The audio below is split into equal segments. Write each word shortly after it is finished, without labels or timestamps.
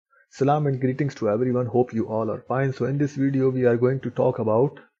Salam and greetings to everyone. Hope you all are fine. So in this video we are going to talk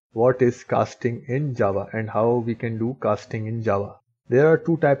about what is casting in Java and how we can do casting in Java. There are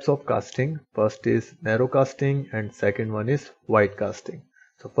two types of casting. First is narrow casting and second one is wide casting.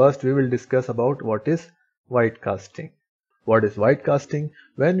 So first we will discuss about what is wide casting. What is wide casting?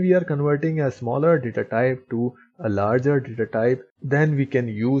 When we are converting a smaller data type to a larger data type, then we can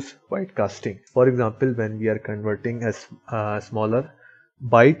use wide casting. For example, when we are converting a smaller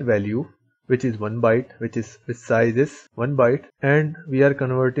byte value, which is 1 byte, which size is 1 byte, and we are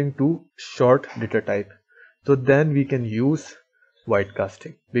converting to short data type, so then we can use wide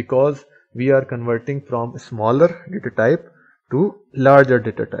casting because we are converting from smaller data type to larger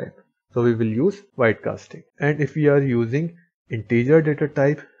data type. So we will use wide casting. And if we are using integer data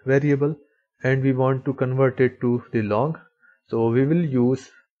type variable and we want to convert it to the long, so we will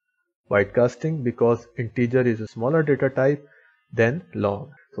use wide casting because integer is a smaller data type than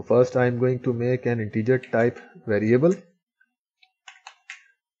long. So first I am going to make an integer type variable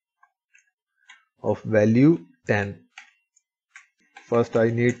of value 10. First I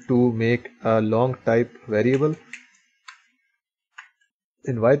need to make a long type variable.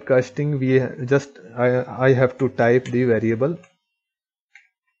 In wide casting I have to type the variable.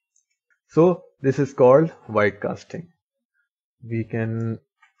 So this is called wide casting. We can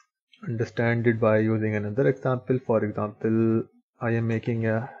understand it by using another example. For example, I am making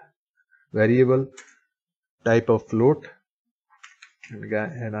a variable type of float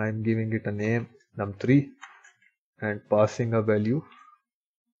and I am giving it a name num3 and passing a value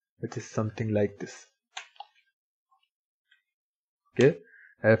which is something like this. Okay,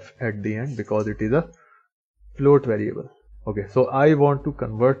 f at the end because it is a float variable. Okay, so I want to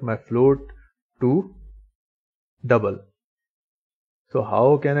convert my float to double. So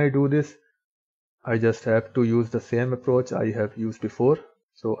how can I do this? I just have to use the same approach I have used before.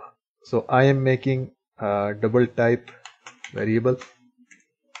 So I am making a double type variable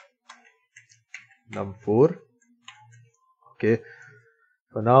num4. Okay,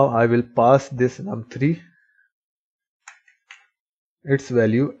 so now I will pass this num3 its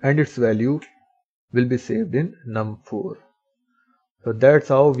value, and its value will be saved in num4. So that's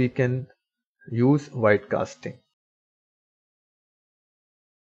how we can use wide casting.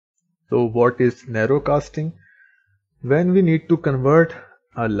 So what is narrow casting? When we need to convert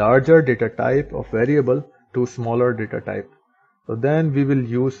a larger data type of variable to smaller data type, so then we will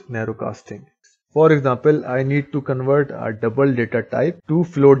use narrow casting. For example, I need to convert a double data type to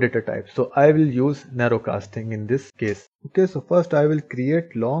float data type, so I will use narrow casting in this case. Okay, so first I will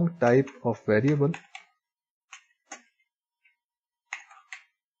create long type of variable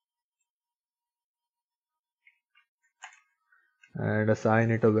and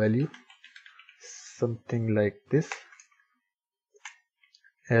assign it a value something like this,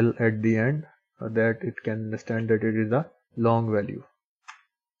 L at the end, so that it can understand that it is a long value.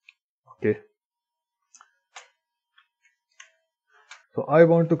 Okay, so I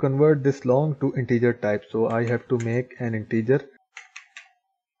want to convert this long to integer type, so I have to make an integer,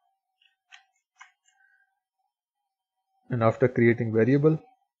 and after creating variable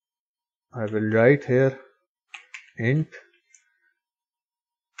I will write here int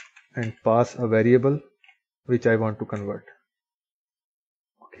and pass a variable which I want to convert.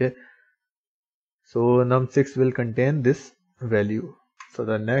 Okay, so num6 will contain this value. So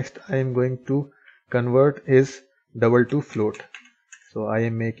the next I am going to convert is double to float. So I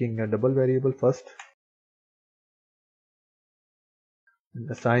am making a double variable first and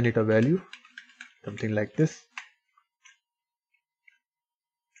assign it a value something like this.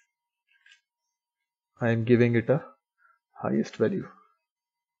 I am giving it a highest value.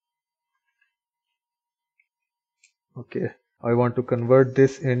 Okay, I want to convert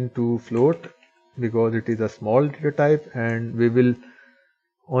this into float because it is a small data type and we will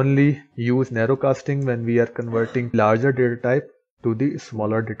only use narrow casting when we are converting larger data type to the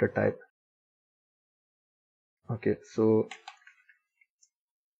smaller data type. Okay, so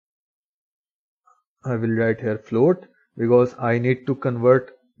I will write here float because I need to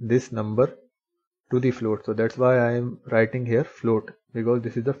convert this number to the float, so that's why I am writing here float because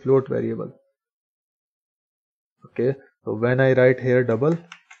this is a float variable. Okay, so when I write here double,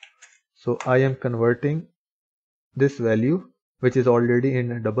 so I am converting this value which is already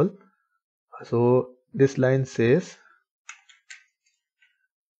in a double. So this line says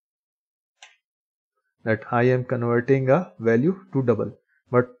that I am converting a value to double,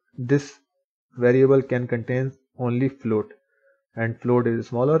 but this variable can contain only float, and float is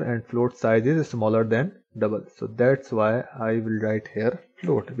smaller and float size is smaller than double. So that's why I will write here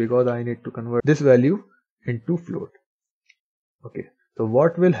float because I need to convert this value into float. Okay, So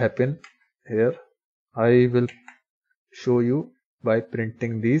what will happen here, I will show you by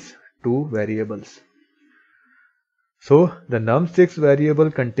printing these two variables. So the num6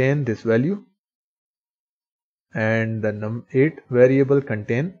 variable contain this value and the num8 variable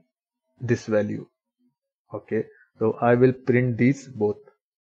contain this value. Okay, so I will print these both.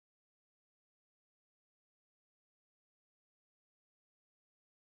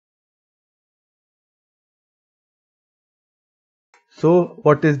 So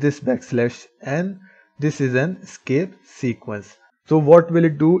what is this backslash n? This is an escape sequence. So what will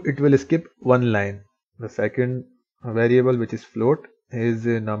it do? It will skip one line. The second variable, which is float, is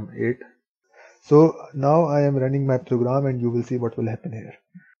num8. So now I am running my program and you will see what will happen here.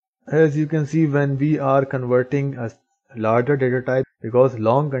 As you can see, when we are converting a larger data type, because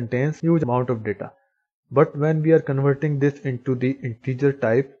long contains huge amount of data, but when we are converting this into the integer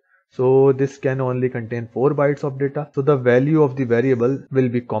type, so this can only contain 4 bytes of data, so the value of the variable will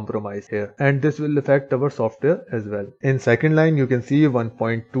be compromised here, and this will affect our software as well. In second line you can see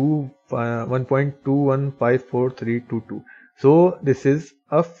 1.21543222. so this is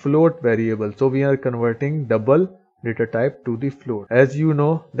a float variable, so we are converting double data type to the float. As you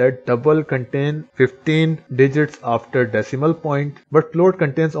know that double contain 15 digits after decimal point, but float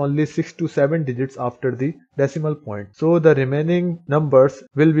contains only 6 to 7 digits after the decimal point. So the remaining numbers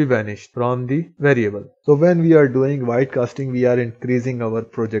will be vanished from the variable. So when we are doing wide casting, we are increasing our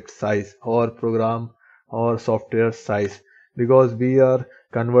project size or program or software size, because we are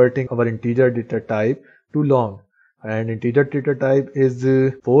converting our integer data type to long, and integer data type is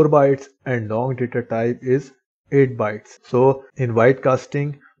 4 bytes and long data type is 8 bytes. So in wide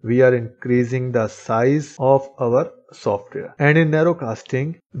casting we are increasing the size of our software, and in narrow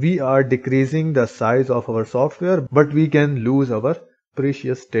casting we are decreasing the size of our software, but we can lose our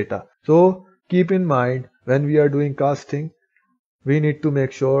precious data. So keep in mind, when we are doing casting, we need to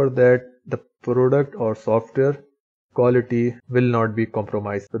make sure that the product or software quality will not be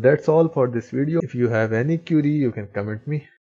compromised. So that's all for this video. If you have any query, you can comment me.